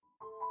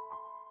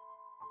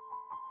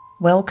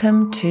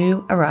Welcome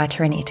to A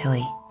Writer in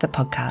Italy, the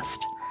podcast.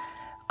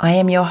 I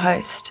am your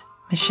host,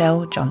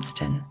 Michelle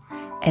Johnston,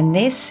 and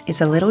this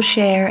is a little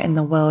share in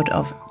the world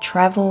of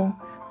travel,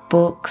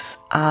 books,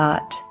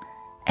 art,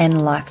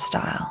 and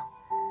lifestyle.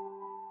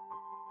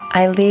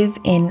 I live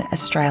in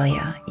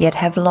Australia, yet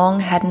have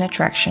long had an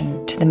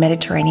attraction to the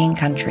Mediterranean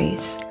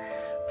countries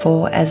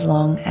for as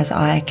long as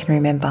I can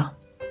remember.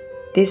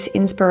 This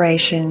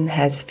inspiration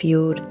has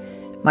fueled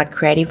my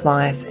creative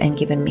life and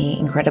given me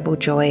incredible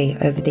joy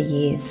over the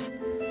years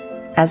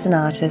as an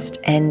artist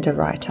and a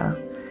writer.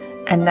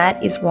 And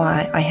that is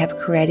why I have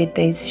created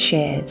these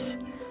shares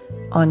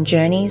on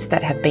journeys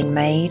that have been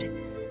made,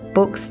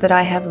 books that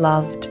I have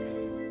loved,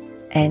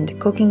 and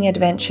cooking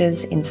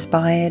adventures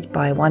inspired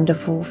by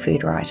wonderful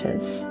food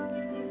writers.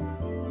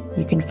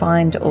 You can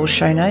find all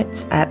show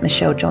notes at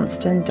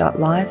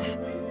michellejohnston.life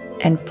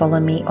and follow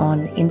me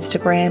on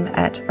Instagram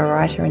at A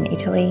Writer in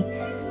Italy,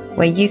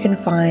 where you can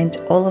find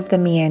all of the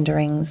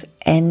meanderings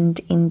and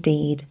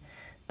indeed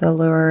the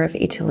lure of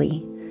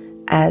Italy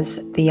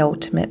as the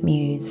ultimate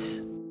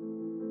muse.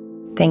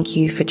 Thank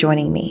you for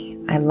joining me.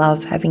 I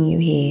love having you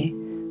here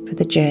for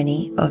the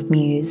journey of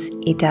Muse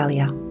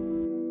Italia.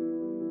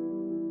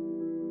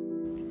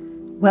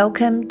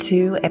 Welcome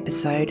to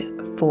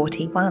episode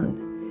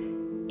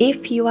 41.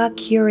 If you are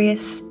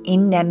curious,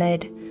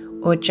 enamored,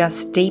 or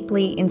just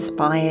deeply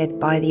inspired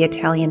by the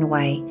Italian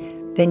way,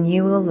 then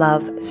you will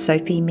love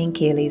Sophie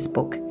Minchilli's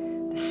book,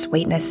 The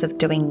Sweetness of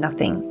Doing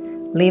Nothing.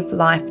 Live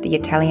life the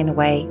Italian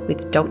way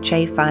with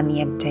Dolce fa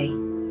Niente.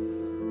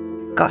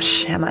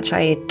 Gosh, how much I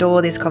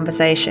adore this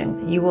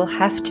conversation. You will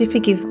have to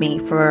forgive me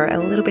for a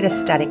little bit of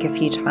static a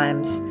few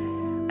times.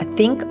 I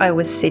think I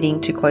was sitting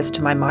too close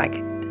to my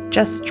mic,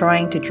 just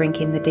trying to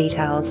drink in the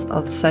details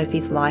of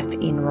Sophie's life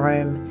in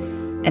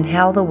Rome and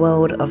how the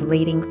world of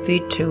leading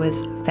food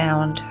tours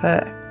found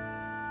her.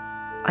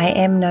 I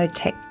am no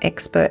tech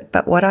expert,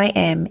 but what I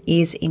am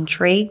is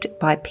intrigued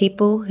by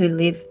people who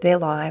live their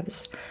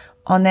lives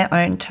on their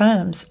own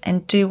terms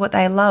and do what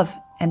they love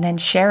and then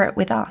share it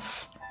with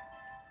us.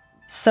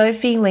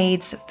 Sophie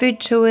leads food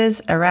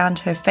tours around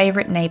her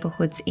favourite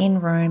neighbourhoods in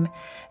Rome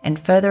and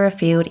further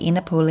afield in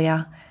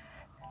Apulia.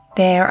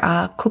 There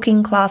are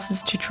cooking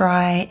classes to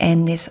try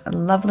and this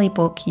lovely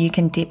book you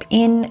can dip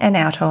in and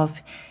out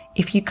of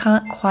if you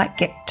can't quite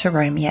get to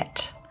Rome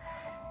yet.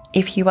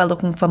 If you are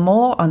looking for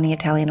more on the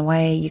Italian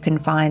way, you can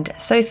find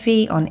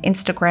Sophie on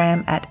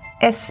Instagram at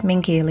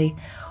sminchilli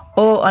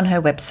or on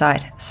her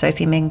website,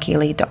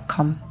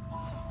 sophieminchilli.com.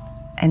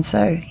 And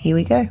so, here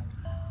we go.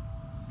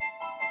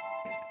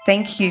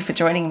 Thank you for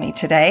joining me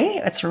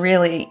today. It's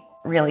really,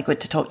 really good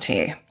to talk to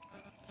you.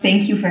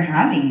 Thank you for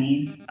having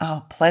me.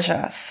 Oh,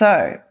 pleasure.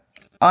 So,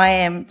 I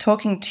am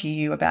talking to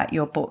you about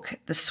your book,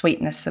 The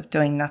Sweetness of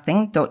Doing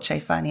Nothing, Dolce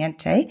fa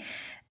Niente.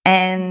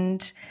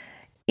 And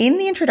in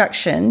the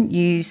introduction,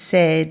 you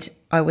said,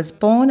 I was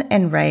born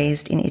and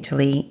raised in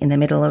Italy in the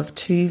middle of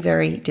two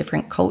very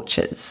different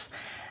cultures.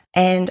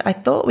 And I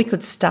thought we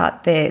could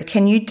start there.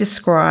 Can you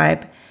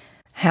describe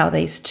how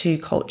these two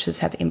cultures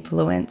have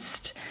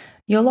influenced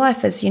your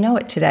life as you know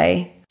it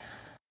today?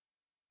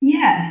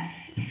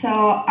 Yes. So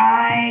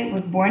I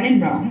was born in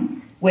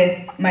Rome with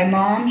my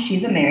mom,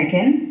 she's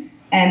American,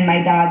 and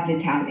my dad's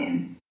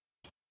Italian.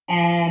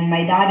 And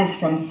my dad is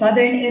from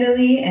southern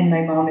Italy and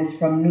my mom is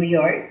from New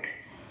York.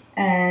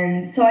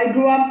 And so I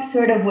grew up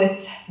sort of with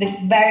this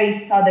very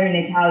southern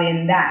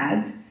Italian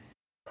dad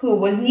who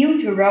was new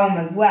to Rome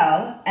as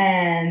well,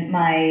 and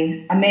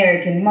my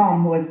American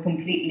mom who was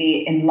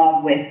completely in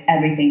love with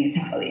everything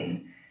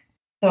Italian.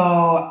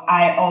 So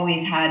I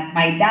always had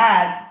my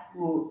dad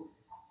who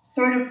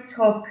sort of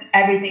took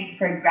everything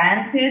for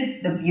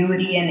granted, the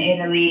beauty in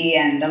Italy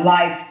and the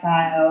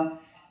lifestyle,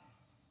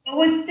 but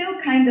was still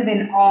kind of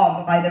in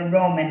awe by the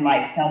Roman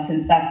lifestyle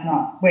since that's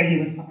not where he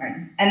was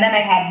born. And then I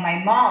had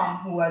my mom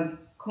who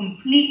was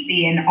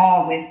completely in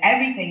awe with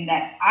everything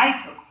that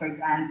I took for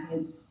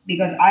granted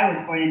because I was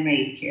born and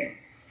raised here.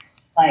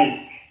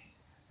 Like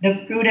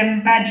the fruit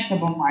and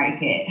vegetable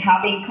market,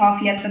 having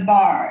coffee at the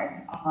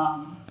bar,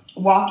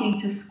 walking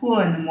to school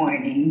in the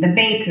morning, the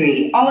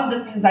bakery, all of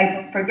the things I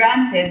took for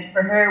granted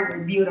for her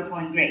were beautiful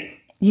and great.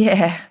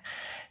 Yeah.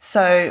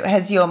 So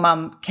has your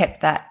mum kept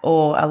that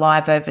all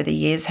alive over the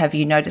years? Have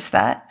you noticed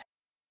that?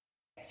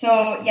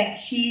 So, yeah,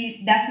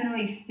 she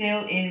definitely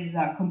still is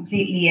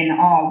completely in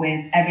awe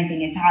with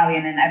everything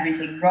Italian and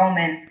everything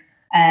Roman.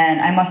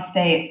 And I must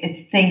say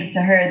it's thanks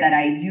to her that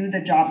I do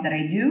the job that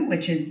I do,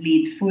 which is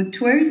lead food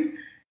tours.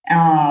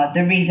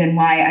 The reason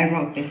why I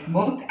wrote this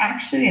book,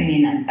 actually,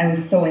 I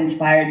was so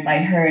inspired by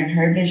her and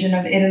her vision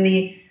of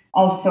Italy.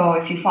 Also,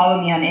 if you follow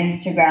me on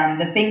Instagram,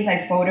 the things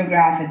I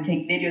photograph and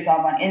take videos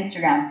of on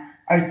Instagram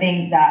are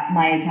things that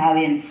my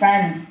Italian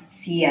friends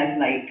see as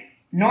like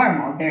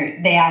normal.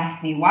 They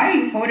ask me, why are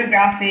you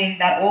photographing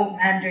that old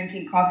man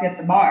drinking coffee at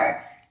the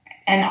bar?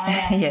 And I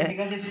answer,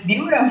 because it's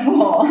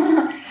beautiful.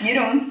 You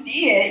don't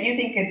see it. You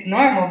think it's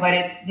normal, but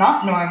it's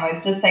not normal.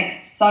 It's just like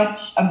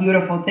such a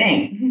beautiful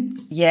thing.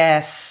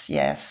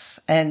 Yes.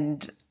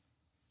 And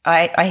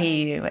I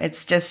hear you.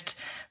 It's just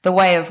the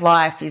way of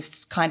life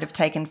is kind of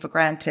taken for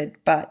granted,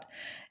 but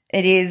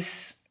it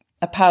is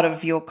a part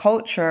of your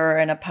culture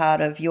and a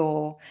part of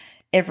your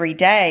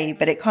everyday,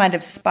 but it kind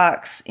of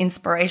sparks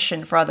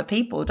inspiration for other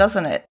people,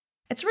 doesn't it?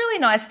 It's really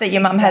nice that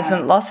your mum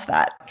hasn't lost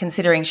that,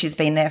 considering she's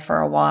been there for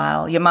a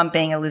while, your mum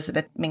being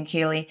Elizabeth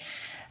Minchilli.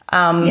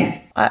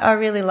 Yes. I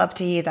really love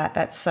to hear that.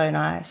 That's so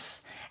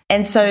nice.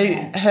 And so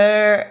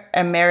her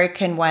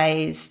American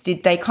ways,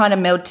 did they kind of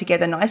meld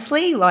together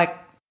nicely? Like,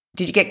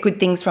 did you get good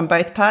things from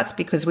both parts?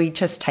 Because we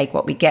just take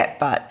what we get,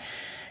 but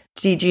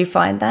did you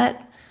find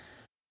that?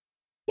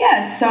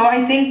 Yeah, so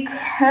I think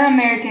her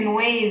American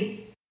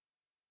ways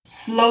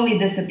slowly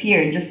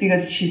disappeared just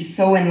because she's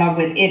so in love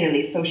with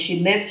Italy. So she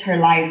lives her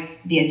life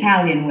the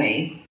Italian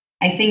way.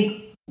 I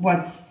think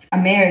what's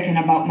American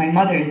about my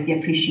mother is the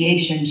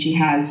appreciation she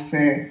has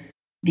for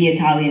the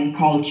Italian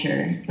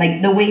culture,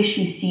 like the way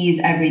she sees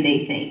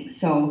everyday things.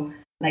 So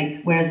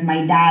like, whereas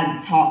my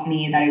dad taught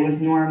me that it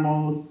was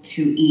normal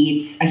to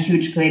eat a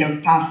huge plate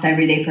of pasta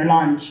every day for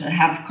lunch or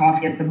have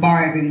coffee at the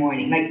bar every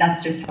morning. Like,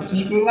 that's just how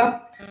he grew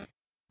up.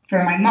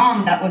 For my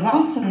mom, that was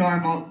also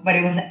normal, but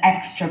it was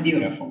extra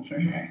beautiful for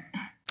her.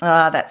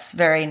 Ah, that's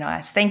very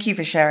nice. Thank you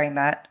for sharing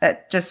that.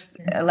 That just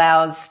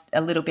allows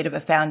a little bit of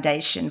a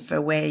foundation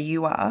for where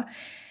you are.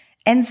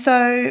 And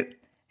so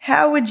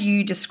how would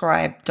you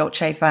describe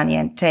Dolce Far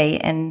Niente,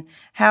 and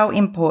how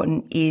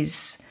important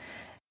is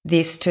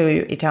this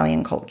to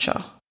Italian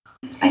culture?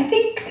 I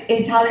think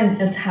Italians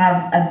just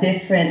have a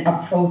different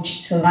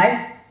approach to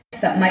life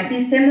that might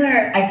be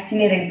similar. I've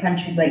seen it in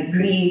countries like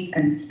Greece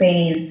and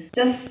Spain,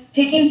 just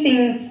taking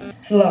things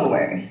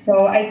slower.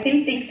 So I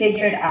think they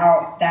figured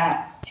out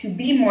that to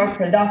be more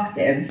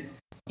productive,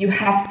 you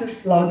have to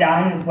slow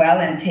down as well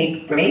and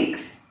take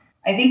breaks.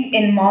 I think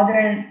in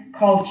modern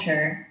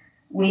culture,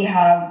 we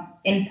have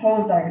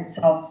imposed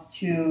ourselves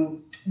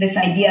to this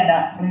idea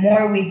that the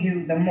more we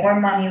do, the more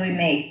money we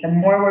make, the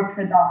more we're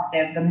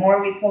productive, the more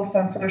we post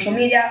on social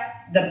media,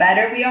 the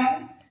better we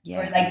are,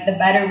 or like the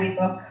better we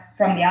look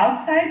from the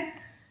outside.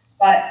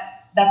 But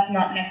that's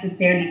not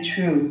necessarily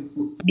true.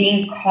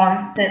 Being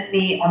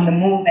constantly on the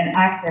move and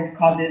active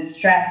causes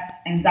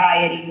stress,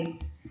 anxiety.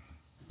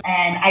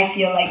 And I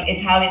feel like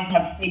Italians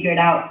have figured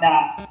out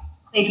that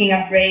taking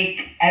a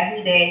break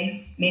every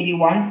day, maybe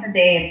once a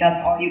day, if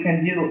that's all you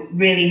can do,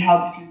 really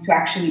helps you to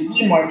actually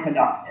be more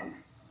productive.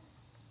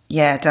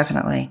 Yeah,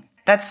 definitely.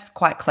 That's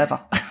quite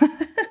clever.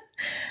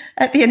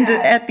 At the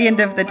end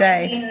of the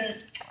day. I mean,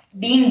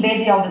 being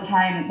busy all the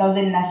time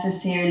doesn't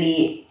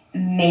necessarily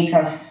make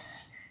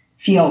us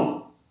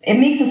feel, it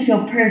makes us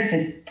feel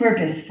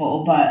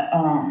purposeful, but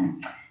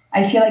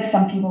I feel like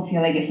some people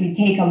feel like if we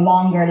take a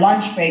longer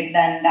lunch break,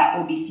 then that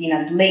will be seen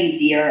as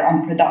lazy or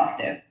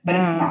unproductive, but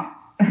it's not.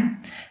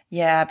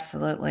 Yeah,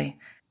 absolutely.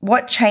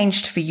 What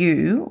changed for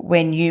you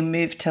when you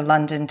moved to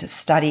London to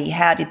study?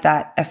 How did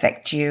that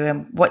affect you,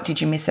 and what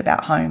did you miss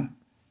about home?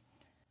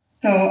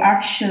 So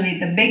actually,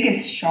 the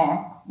biggest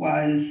shock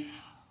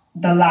was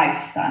the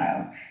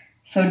lifestyle.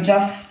 So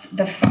just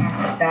the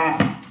fact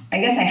that I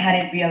guess I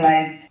hadn't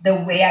realized the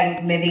way I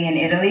was living in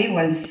Italy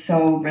was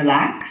so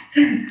relaxed.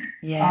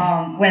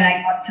 Yeah. When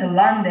I got to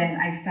London,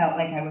 I felt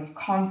like I was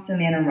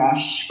constantly in a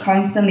rush,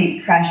 constantly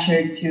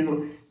pressured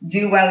to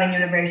do well in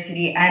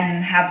university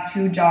and have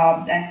 2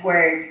 jobs and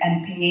work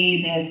and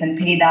pay this and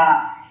pay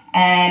that.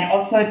 And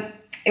also,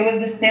 it was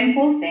the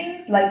simple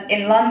things. Like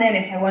in London,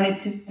 if I wanted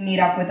to meet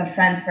up with a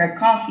friend for a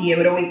coffee, it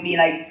would always be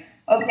like,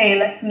 okay,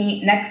 let's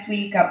meet next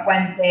week at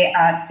Wednesday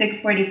at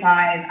 6:45.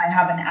 I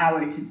have an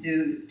hour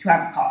to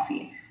have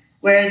coffee.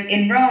 Whereas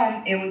in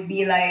Rome, it would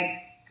be like,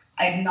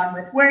 I'm done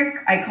with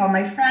work. I call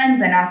my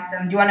friends and ask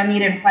them, do you want to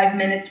meet in 5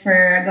 minutes for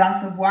a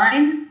glass of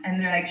wine?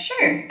 And they're like,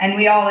 sure. And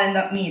we all end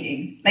up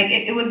meeting. Like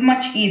it was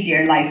much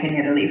easier life in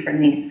Italy for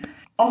me.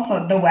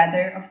 Also, the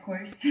weather, of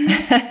course. While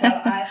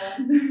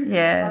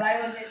I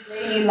was in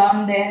rainy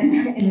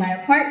London in my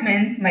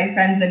apartment, my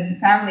friends and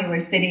family were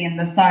sitting in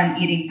the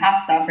sun eating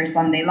pasta for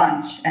Sunday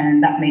lunch,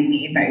 and that made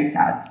me very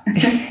sad.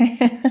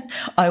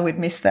 I would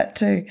miss that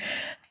too.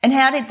 And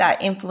how did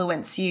that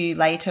influence you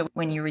later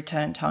when you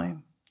returned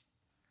home?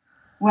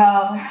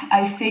 Well,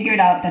 I figured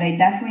out that I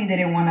definitely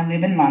didn't want to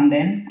live in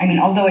London. I mean,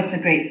 although it's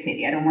a great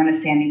city, I don't want to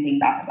say anything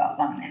bad about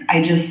London.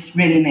 I just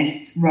really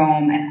missed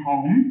Rome and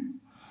home.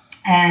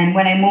 And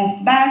when I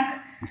moved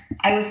back,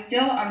 I was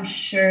still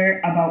unsure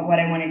about what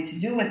I wanted to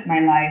do with my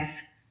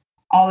life.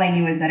 All I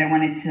knew is that I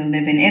wanted to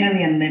live in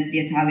Italy and live the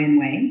Italian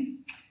way.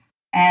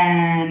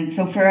 And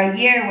so for a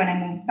year, when I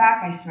moved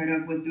back, I sort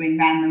of was doing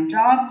random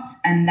jobs.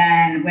 And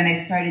then when I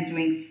started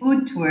doing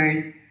food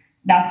tours,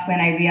 that's when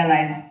I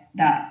realized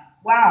that,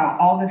 wow,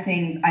 all the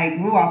things I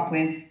grew up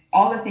with,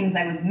 all the things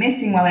I was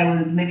missing while I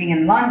was living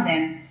in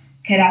London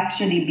could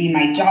actually be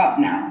my job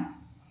now.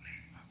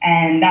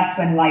 And that's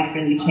when life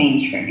really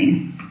changed for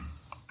me.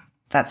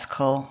 That's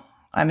cool.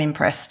 I'm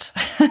impressed.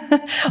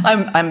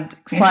 I'm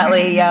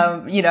slightly,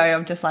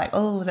 I'm just like,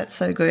 oh, that's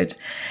so good.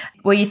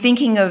 Were you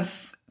thinking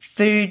of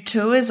food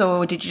tours,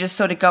 or did you just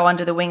sort of go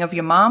under the wing of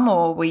your mum,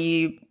 or were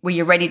you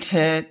ready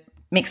to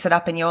mix it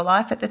up in your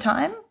life at the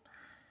time?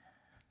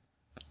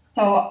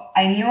 So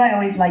I knew I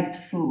always liked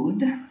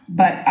food,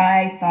 but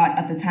I thought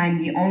at the time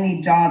the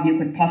only job you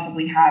could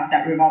possibly have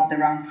that revolved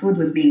around food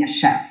was being a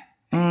chef.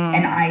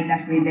 And I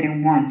definitely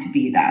didn't want to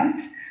be that.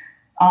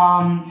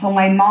 So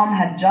my mom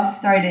had just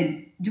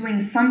started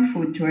doing some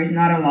food tours,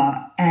 not a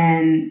lot.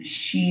 And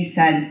she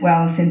said,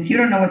 well, since you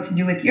don't know what to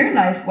do with your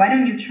life, why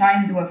don't you try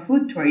and do a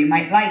food tour? You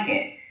might like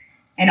it.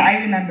 And I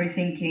remember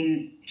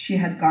thinking she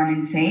had gone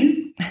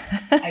insane.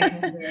 I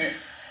told her,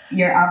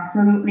 you're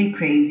absolutely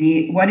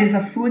crazy. What is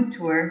a food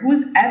tour?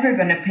 Who's ever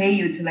going to pay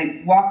you to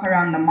like walk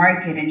around the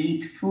market and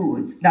eat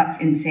food? That's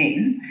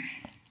insane.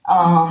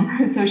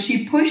 So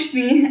she pushed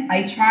me.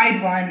 I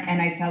tried one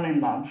and I fell in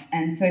love.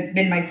 And so it's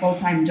been my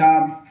full-time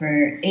job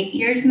for 8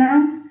 years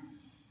now.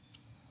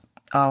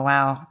 Oh,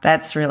 wow.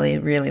 That's really,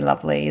 really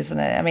lovely, isn't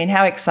it? I mean,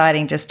 how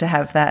exciting just to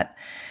have that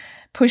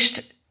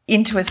pushed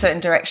into a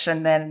certain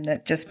direction, then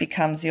it just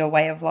becomes your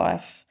way of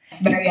life.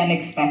 Very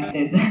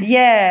unexpected.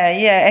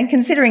 Yeah. And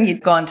considering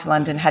you'd gone to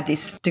London, had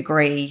this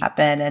degree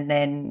happen, and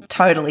then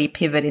totally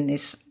pivot in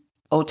this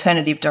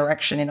alternative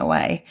direction in a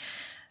way,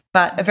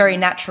 but a very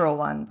natural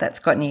one that's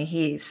gotten you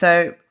here.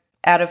 So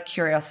out of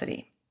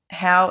curiosity,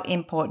 how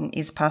important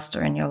is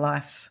pasta in your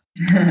life?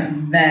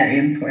 Very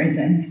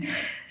important.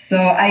 So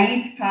I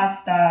eat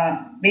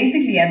pasta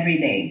basically every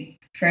day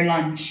for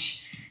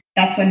lunch.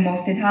 That's when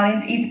most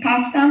Italians eat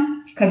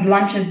pasta, because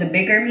lunch is the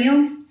bigger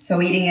meal.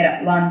 So eating it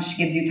at lunch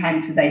gives you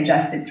time to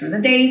digest it through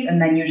the days,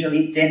 and then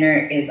usually dinner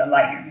is a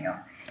lighter meal.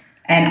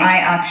 And I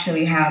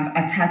actually have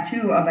a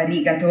tattoo of a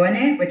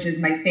rigatone, which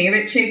is my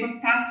favorite shape of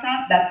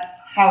pasta. That's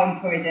how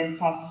important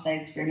pasta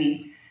is for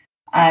me.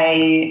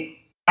 I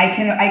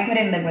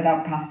couldn't live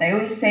without pasta. I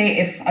always say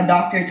if a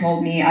doctor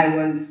told me I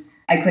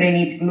couldn't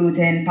eat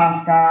gluten,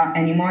 pasta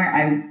anymore,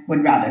 I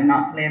would rather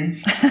not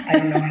live. I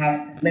don't know how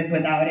to live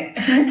without it.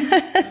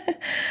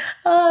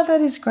 Oh,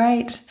 that is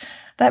great.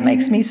 That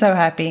makes me so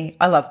happy.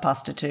 I love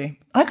pasta too.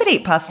 I could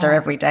eat pasta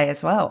every day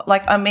as well.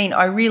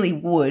 I really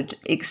would,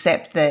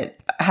 except that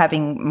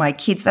having my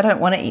kids, they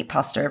don't want to eat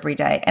pasta every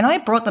day. And I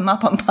brought them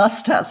up on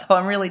pasta, so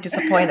I'm really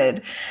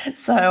disappointed.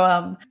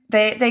 So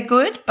they're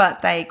good,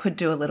 but they could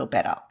do a little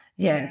better.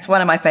 Yeah, it's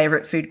one of my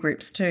favourite food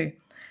groups too.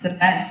 The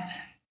best.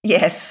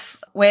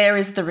 Yes. Where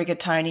is the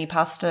rigatoni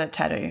pasta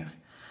tattoo?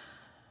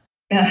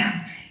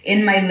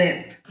 In my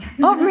lip.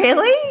 Oh,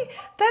 really?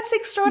 That's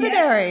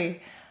extraordinary. Yeah.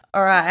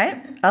 All right.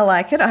 I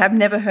like it. I have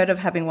never heard of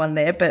having one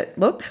there, but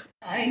look.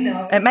 I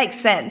know. It makes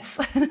sense.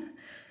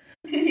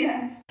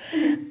 Yeah.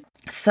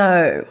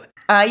 So,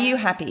 are you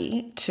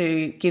happy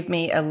to give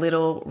me a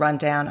little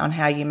rundown on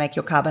how you make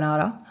your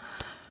carbonara?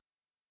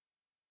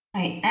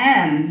 I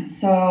am.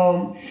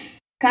 So,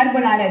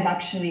 carbonara is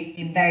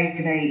actually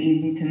very, very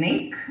easy to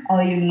make.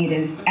 All you need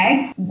is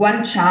eggs,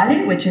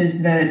 guanciale, which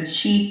is the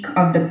cheek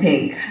of the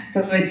pig.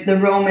 So it's the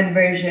Roman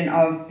version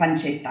of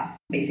pancetta,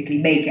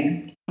 basically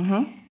bacon.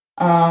 Mm-hmm.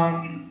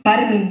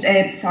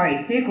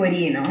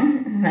 Pecorino.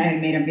 I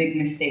made a big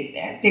mistake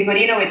there.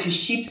 Pecorino, which is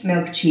sheep's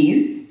milk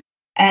cheese,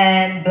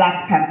 and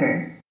black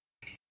pepper.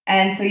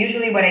 And so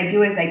usually what I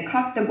do is I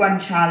cut the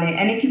guanciale,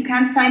 and if you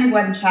can't find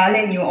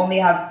guanciale and you only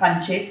have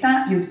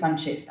pancetta, use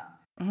pancetta.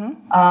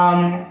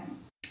 Mm-hmm.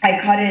 I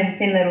cut it in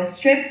thin little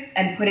strips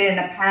and put it in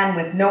a pan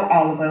with no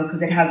olive oil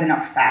because it has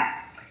enough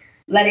fat.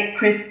 Let it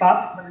crisp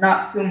up, but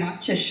not too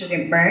much, it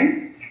shouldn't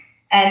burn.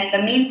 And in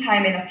the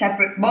meantime, in a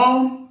separate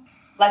bowl,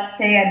 let's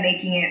say I'm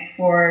making it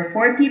for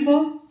 4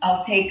 people,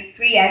 I'll take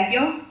 3 egg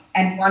yolks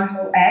and 1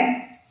 whole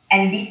egg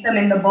and beat them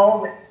in the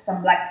bowl with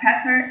some black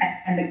pepper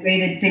and the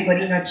grated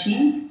pecorino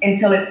cheese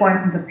until it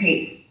forms a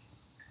paste.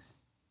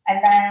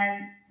 And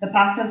then the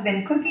pasta's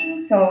been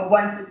cooking, so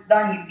once it's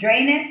done, you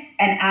drain it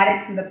and add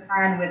it to the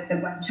pan with the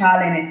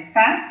guanciale and its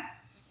fat.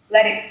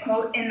 Let it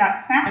coat in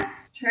that fat,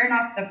 turn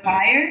off the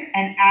fire,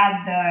 and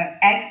add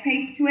the egg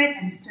paste to it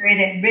and stir it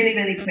in really,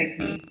 really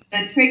quickly.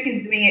 The trick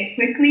is doing it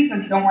quickly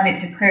because you don't want it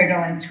to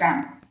curdle and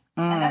scramble.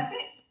 And that's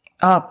it.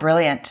 Oh,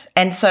 brilliant.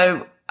 And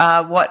so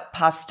what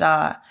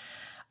pasta,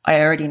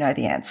 I already know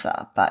the answer,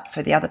 but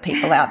for the other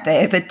people out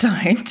there that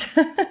don't,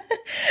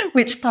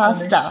 which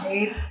pasta?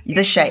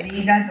 The shape.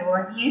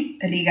 Rigatoni.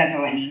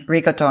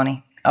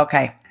 Rigatoni.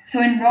 Okay.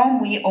 So in Rome,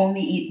 we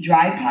only eat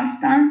dry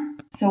pasta.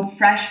 So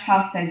fresh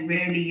pasta is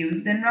rarely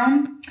used in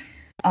Rome.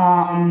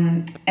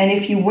 And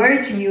if you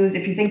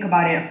think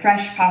about it, a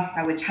fresh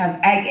pasta which has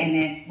egg in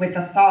it with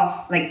a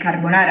sauce like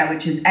carbonara,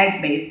 which is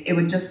egg-based, it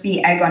would just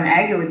be egg on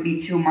egg. It would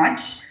be too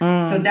much.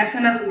 So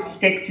definitely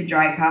stick to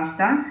dry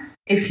pasta.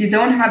 If you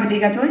don't have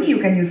rigatoni, you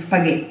can use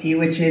spaghetti,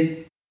 which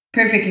is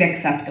perfectly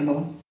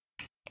acceptable.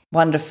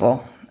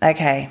 Wonderful.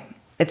 Okay.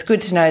 It's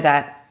good to know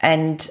that.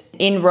 And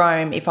in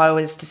Rome, if I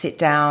was to sit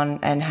down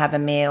and have a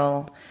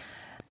meal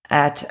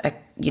at a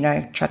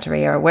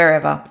trattoria or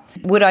wherever,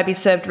 would I be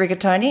served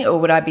rigatoni or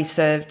would I be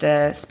served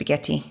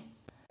spaghetti?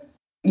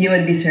 You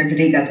would be served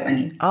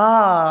rigatoni.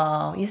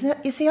 Oh,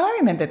 you see, I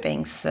remember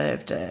being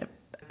served a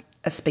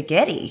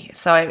spaghetti.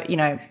 So,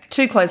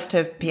 too close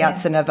to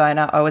Piazza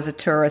Navona. I was a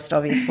tourist,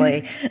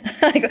 obviously.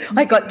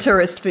 I got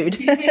tourist food.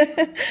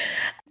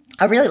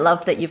 I really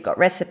love that you've got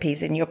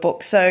recipes in your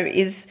book. So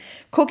is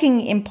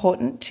cooking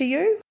important to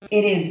you?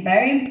 It is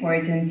very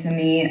important to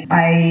me.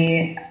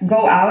 I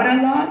go out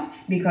a lot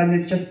because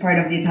it's just part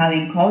of the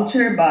Italian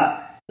culture,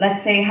 but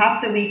let's say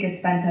half the week is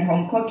spent at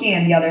home cooking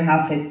and the other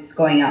half it's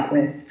going out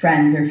with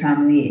friends or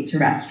family to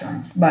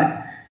restaurants.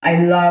 But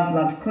I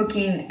love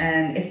cooking,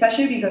 and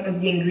especially because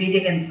the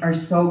ingredients are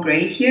so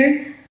great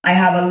here. I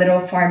have a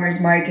little farmer's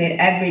market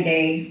every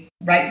day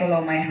right below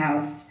my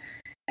house.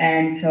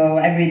 And so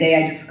every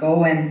day I just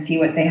go and see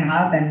what they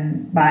have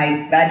and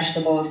buy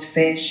vegetables,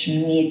 fish,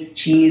 meat,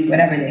 cheese,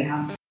 whatever they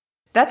have.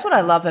 That's what I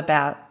love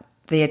about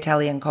the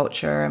Italian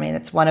culture. I mean,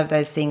 it's one of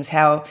those things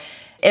how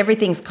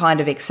everything's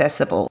kind of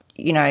accessible.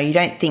 You know, you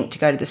don't think to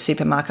go to the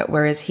supermarket,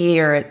 whereas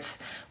here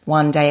it's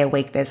one day a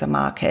week there's a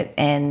market.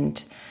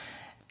 And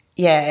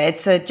yeah,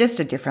 it's just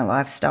a different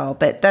lifestyle.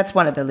 But that's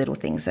one of the little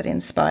things that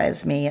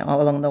inspires me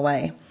all along the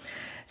way.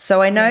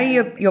 So I know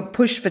you're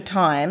pushed for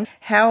time.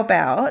 How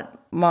about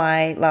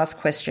my last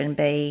question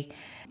be,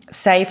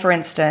 say, for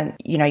instance,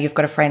 you know, you've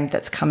got a friend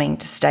that's coming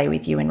to stay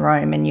with you in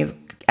Rome and you're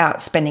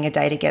out spending a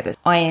day together.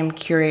 I am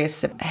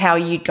curious how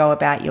you'd go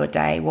about your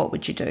day. What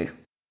would you do?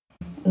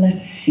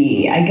 Let's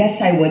see. I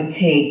guess I would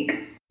take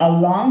a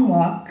long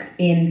walk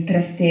in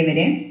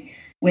Trastevere,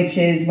 which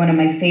is one of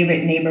my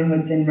favorite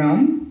neighborhoods in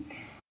Rome.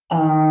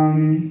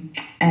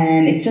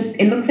 And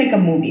it looks like a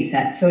movie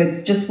set. So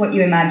it's just what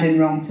you imagine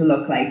Rome to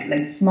look like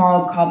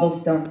small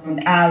cobblestone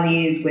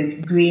alleys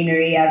with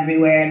greenery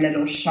everywhere,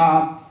 little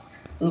shops,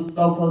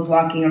 locals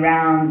walking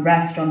around,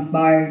 restaurants,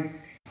 bars.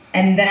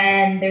 And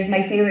then there's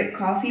my favorite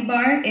coffee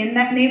bar in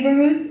that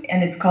neighborhood,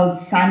 and it's called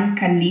San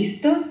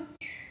Callisto.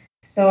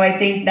 So I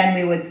think then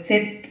we would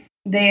sit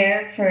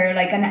there for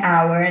like an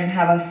hour and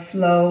have a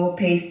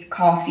slow-paced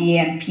coffee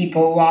and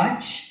people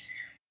watch.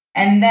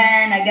 And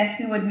then I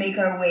guess we would make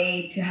our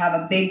way to have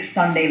a big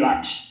Sunday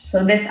lunch.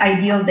 So this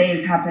ideal day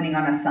is happening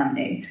on a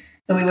Sunday.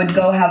 So we would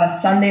go have a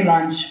Sunday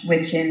lunch,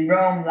 which in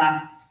Rome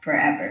lasts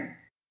forever.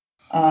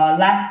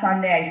 Last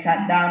Sunday, I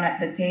sat down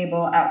at the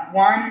table at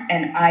 1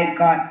 and I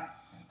got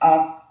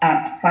up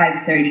at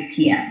 5:30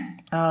 p.m.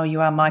 Oh, you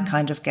are my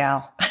kind of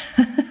gal.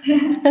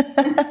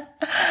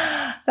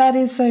 That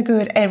is so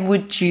good. And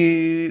would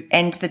you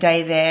end the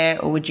day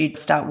there, or would you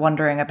start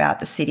wandering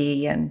about the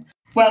city?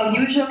 Well,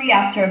 usually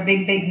after a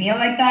big meal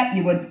like that,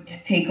 you would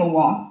take a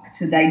walk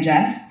to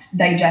digest.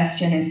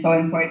 Digestion is so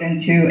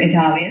important to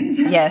Italians.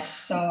 Yes.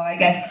 So I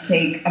guess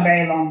take a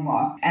very long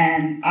walk.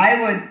 And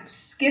I would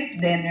skip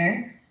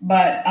dinner,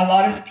 but a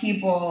lot of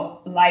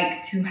people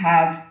like to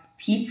have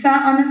pizza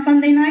on a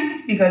Sunday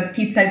night because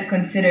pizza is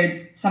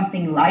considered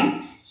something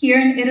light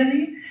here in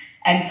Italy.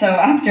 And so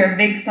after a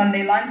big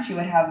Sunday lunch, you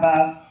would have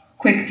a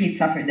quick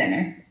pizza for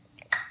dinner.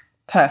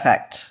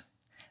 Perfect.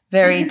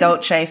 Very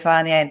dolce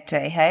far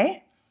niente,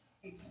 hey?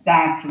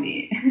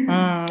 Exactly.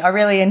 I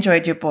really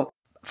enjoyed your book.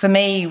 For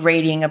me,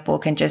 reading a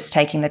book and just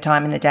taking the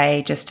time in the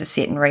day just to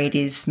sit and read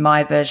is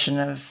my version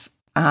of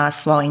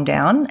slowing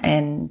down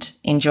and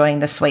enjoying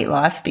the sweet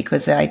life,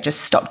 because I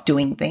just stopped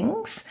doing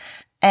things.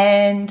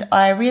 And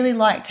I really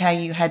liked how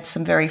you had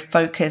some very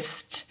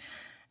focused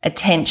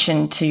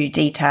attention to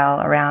detail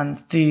around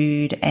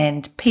food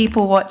and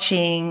people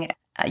watching.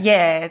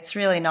 Yeah, it's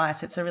really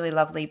nice. It's a really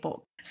lovely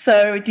book.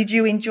 So did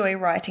you enjoy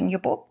writing your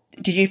book?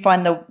 Did you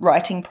find the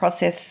writing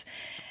process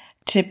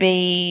to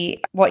be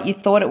what you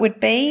thought it would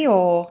be,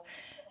 or?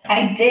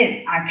 I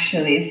did,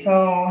 actually.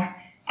 So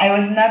I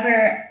was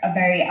never a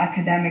very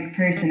academic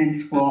person in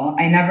school.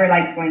 I never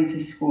liked going to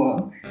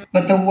school.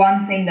 But the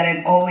one thing that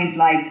I've always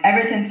liked,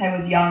 ever since I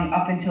was young,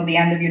 up until the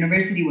end of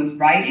university, was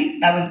writing.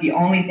 That was the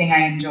only thing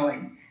I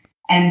enjoyed.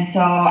 And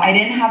so I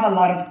didn't have a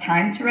lot of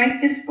time to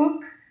write this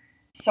book.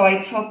 So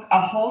I took a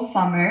whole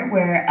summer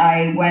where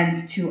I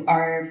went to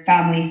our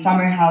family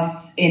summer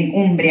house in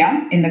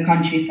Umbria, in the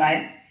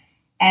countryside.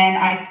 And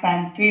I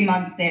spent 3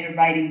 months there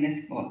writing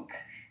this book.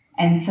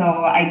 And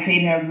so I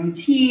created a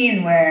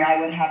routine where I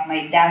would have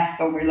my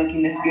desk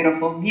overlooking this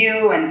beautiful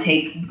view and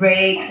take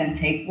breaks and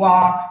take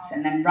walks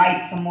and then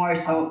write some more.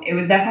 So it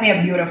was definitely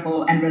a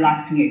beautiful and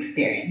relaxing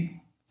experience.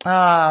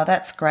 Oh,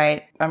 that's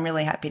great. I'm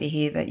really happy to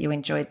hear that you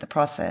enjoyed the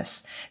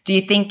process. Do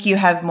you think you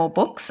have more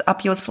books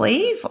up your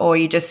sleeve, or are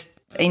you just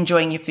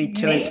enjoying your food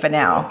tours for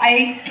now?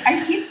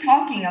 I keep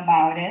talking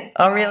about it.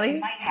 Oh, really?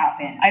 It might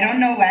happen. I don't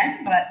know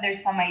when, but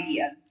there's some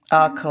ideas.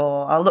 Oh,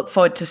 cool. I'll look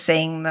forward to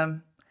seeing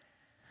them.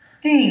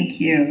 Thank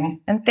you.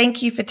 And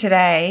thank you for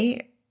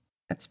today.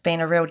 It's been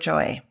a real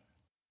joy.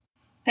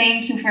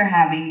 Thank you for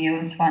having me. It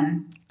was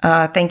fun.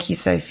 Thank you,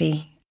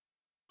 Sophie.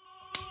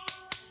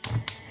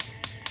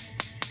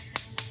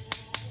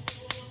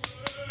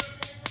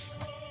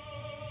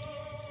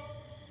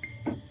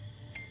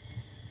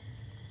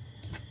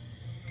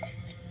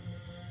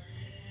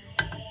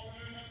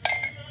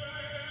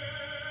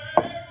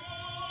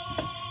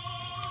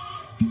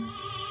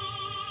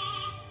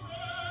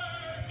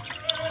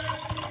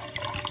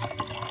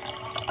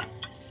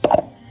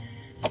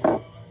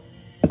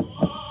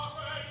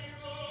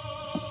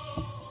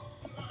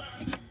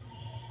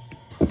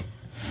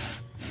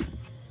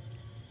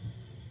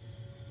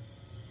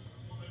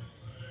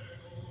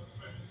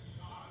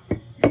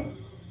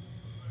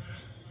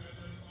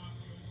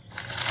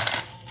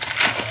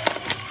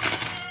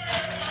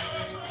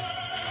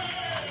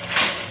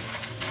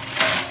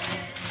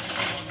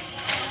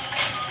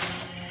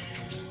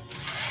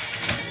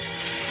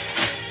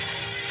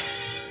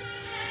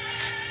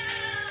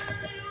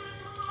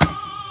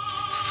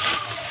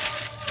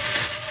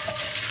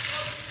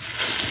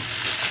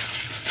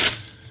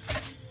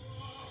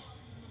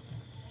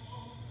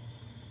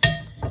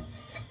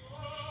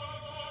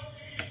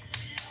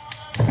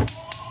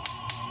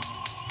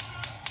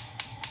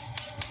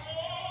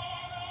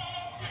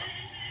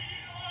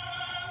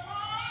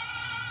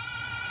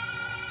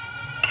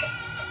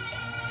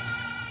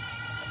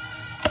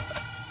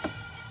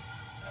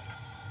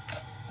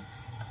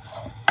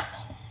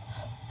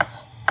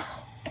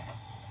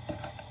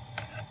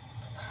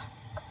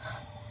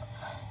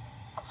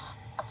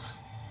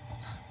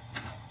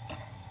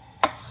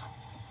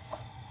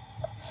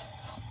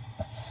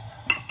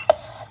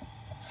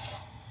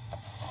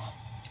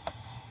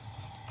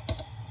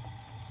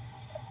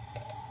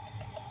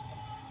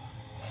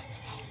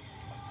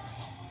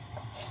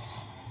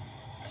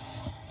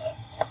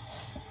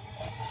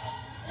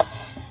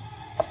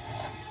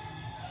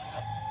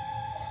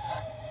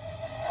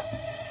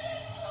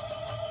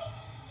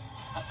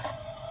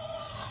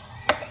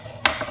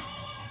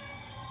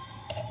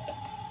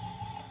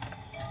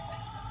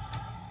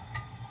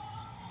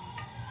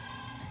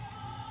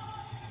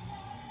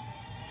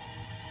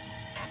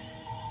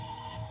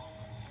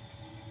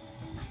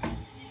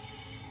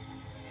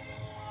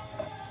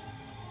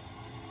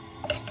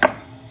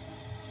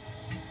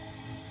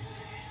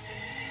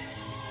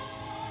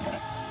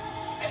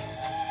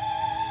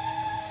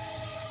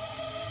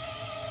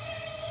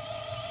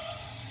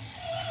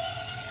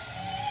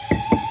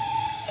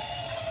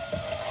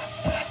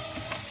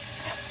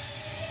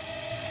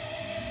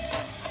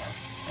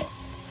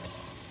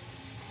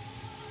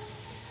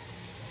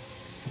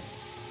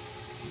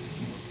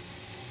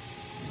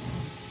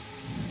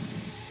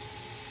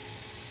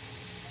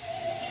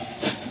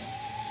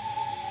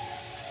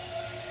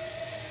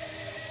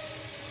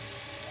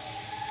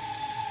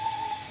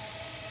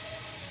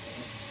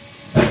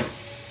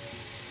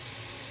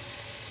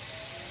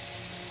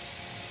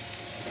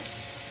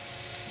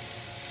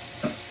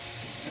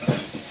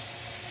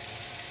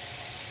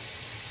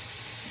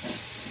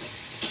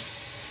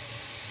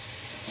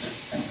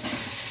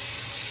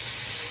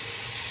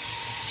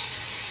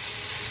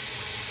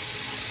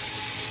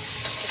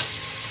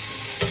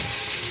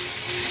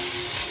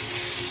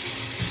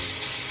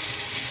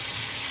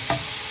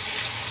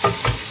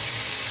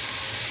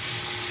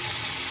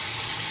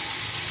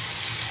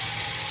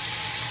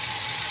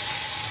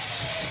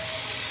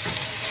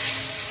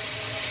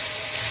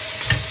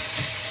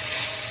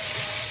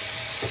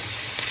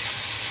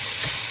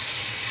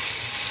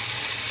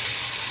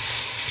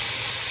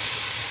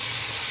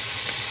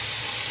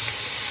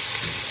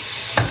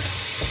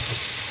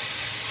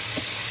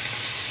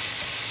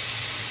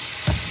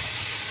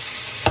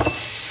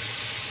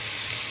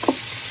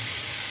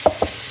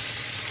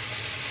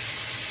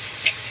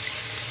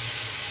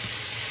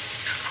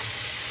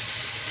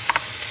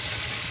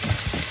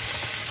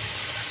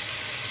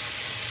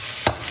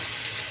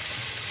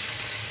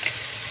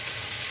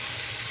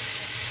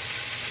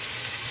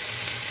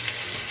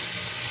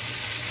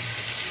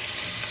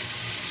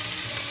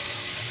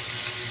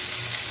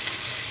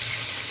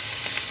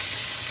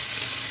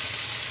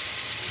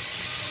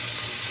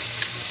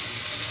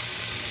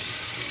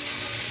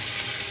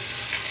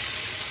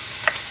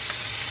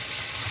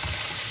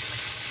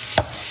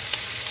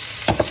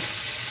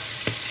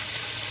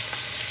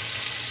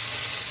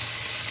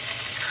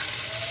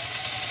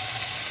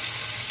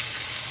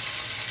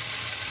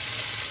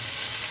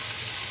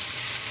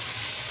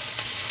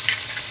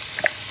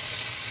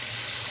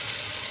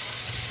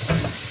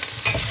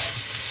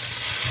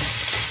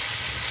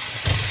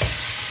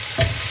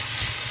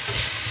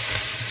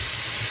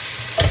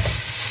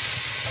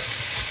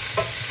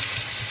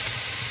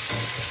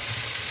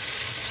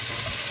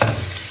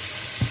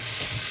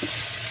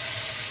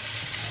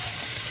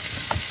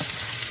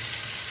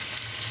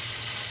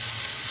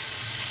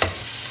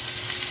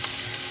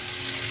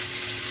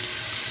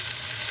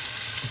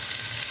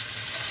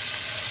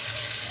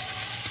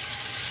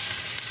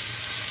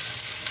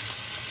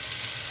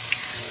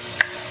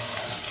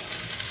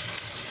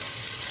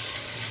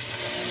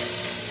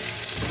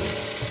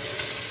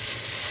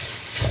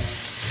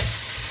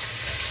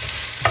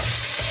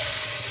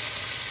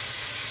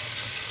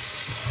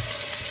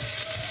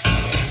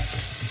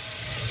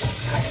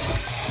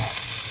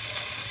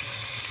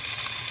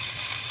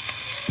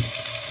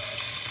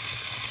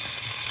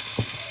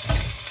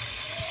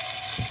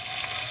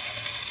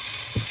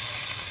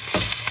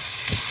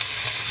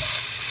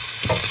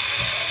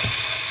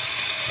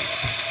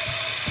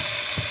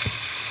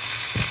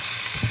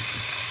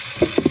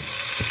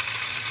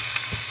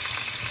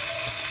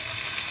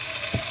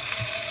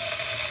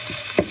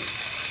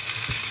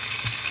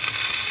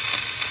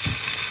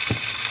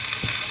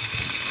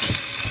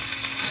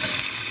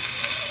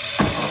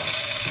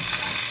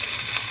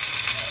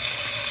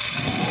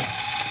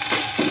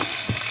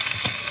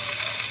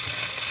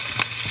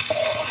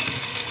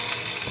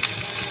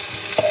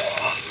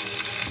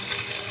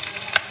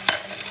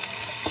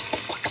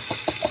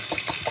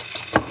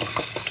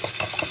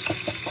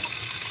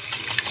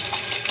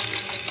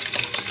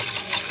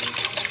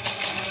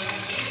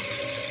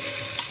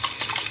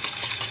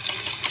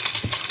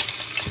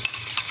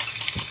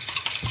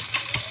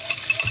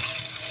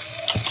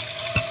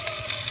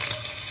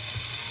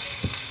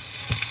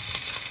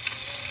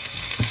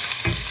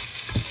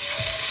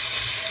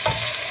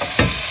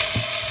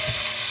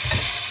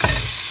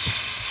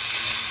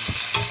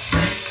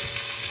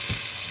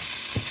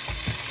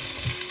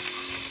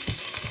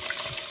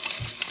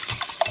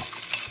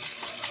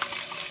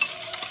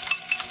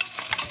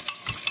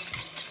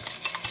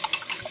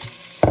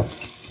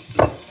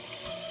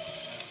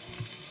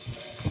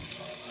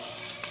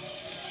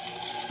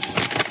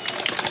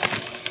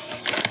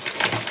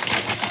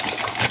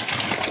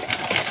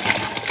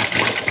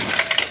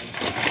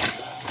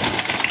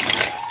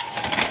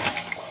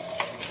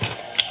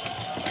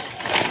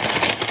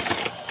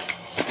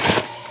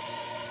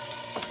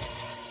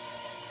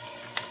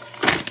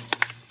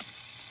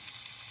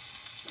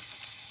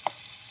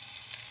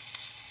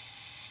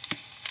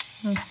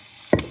 Good.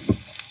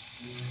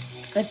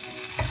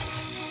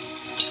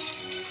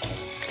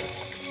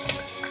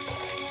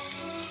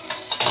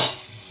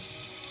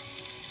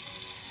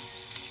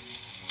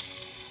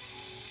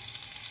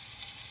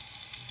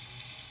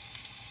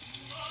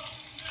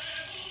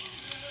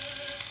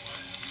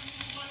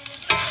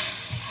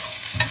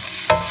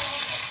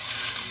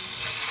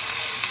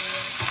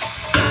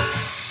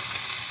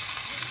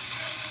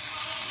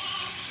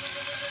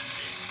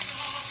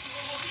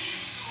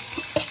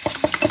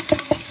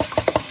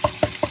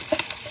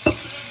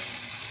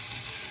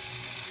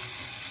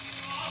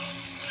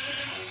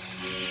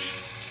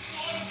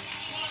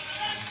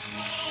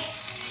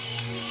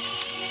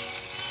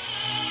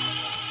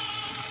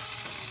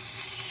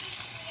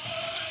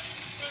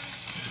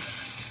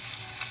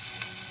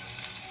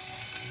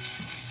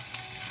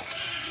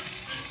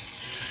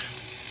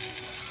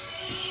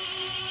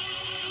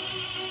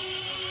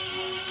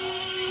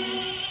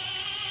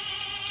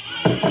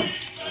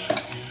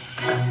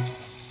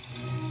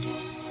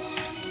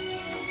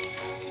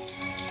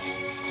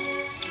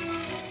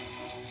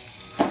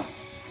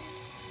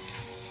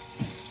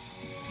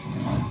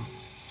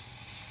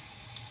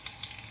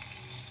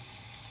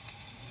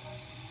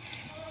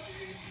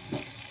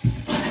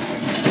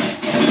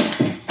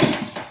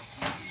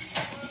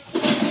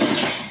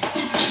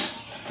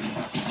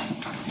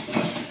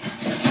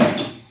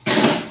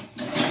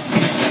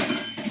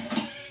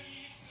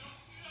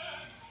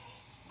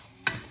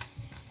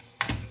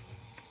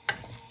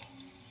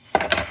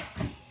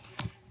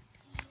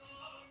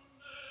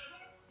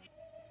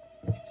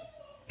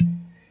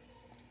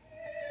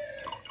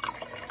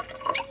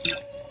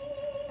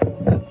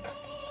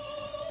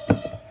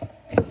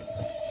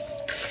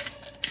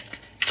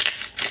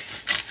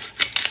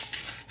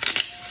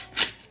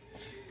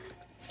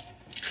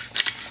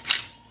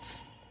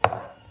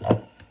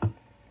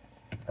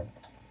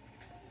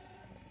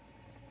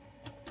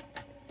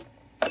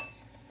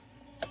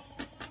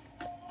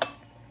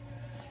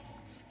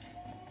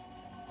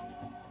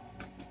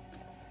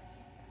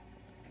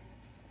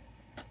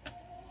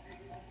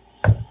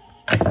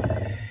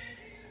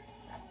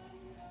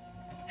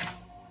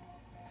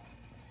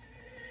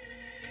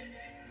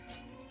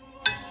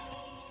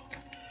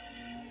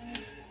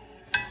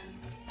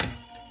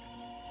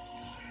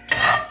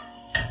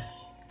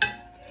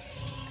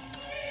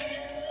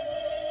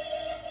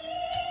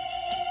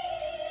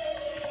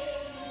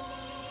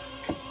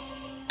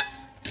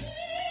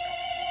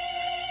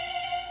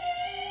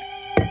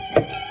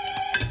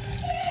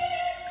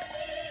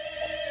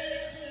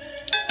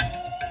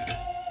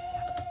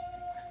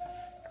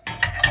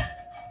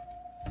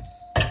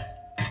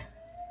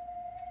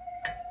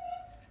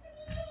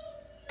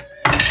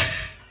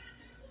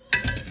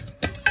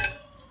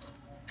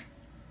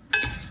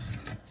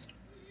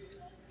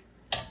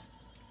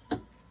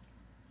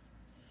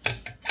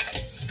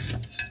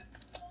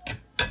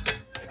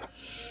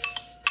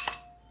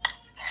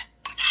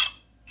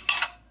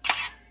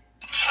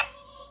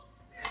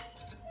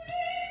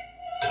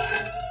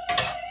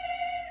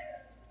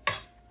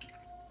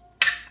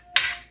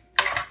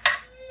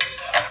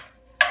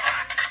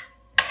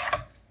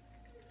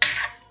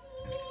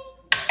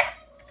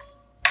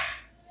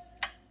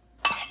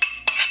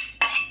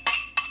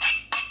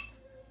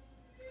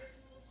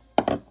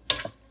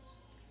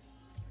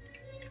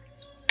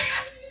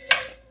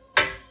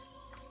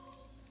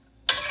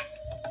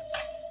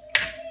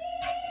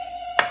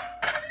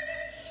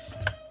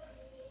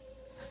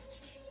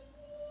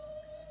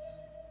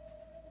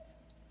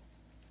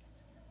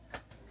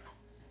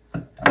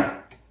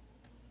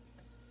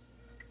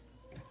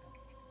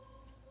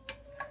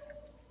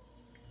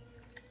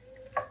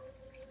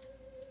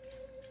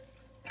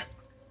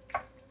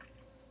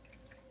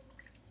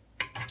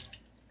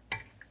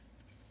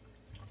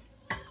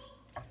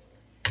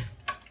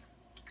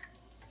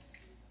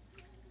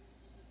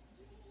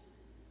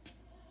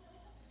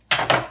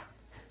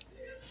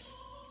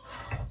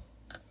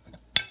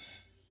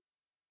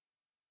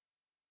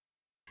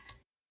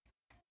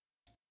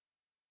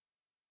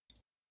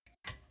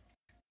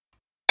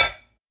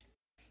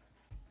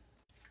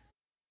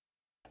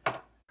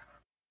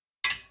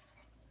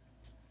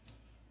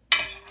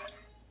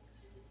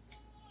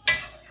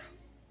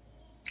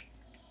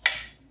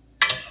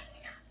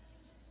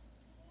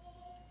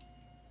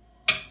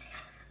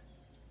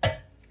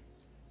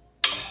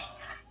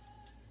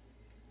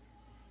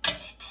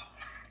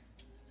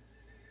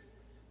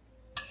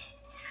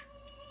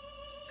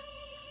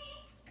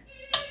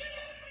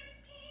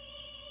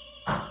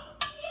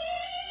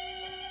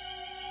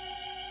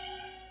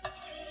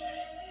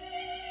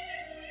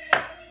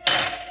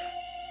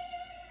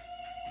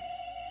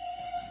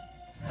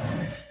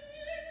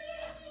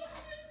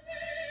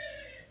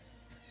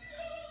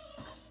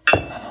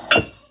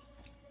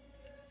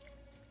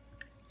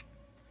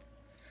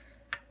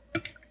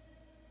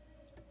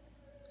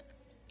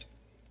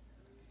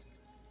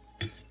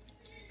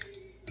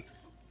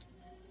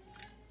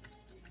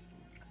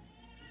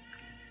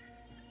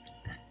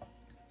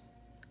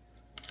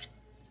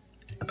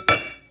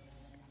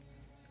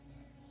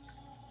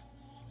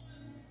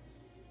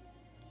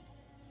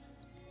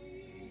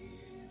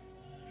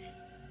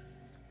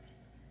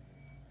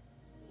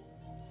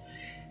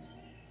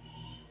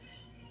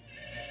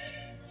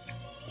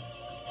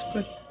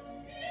 Good.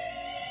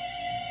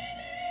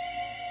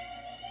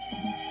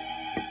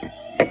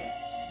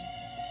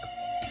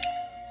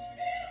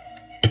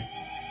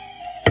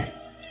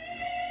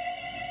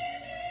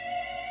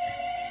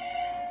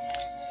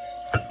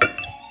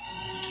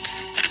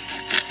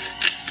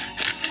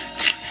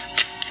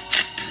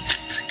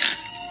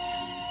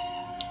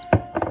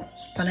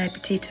 Bon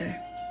appetito.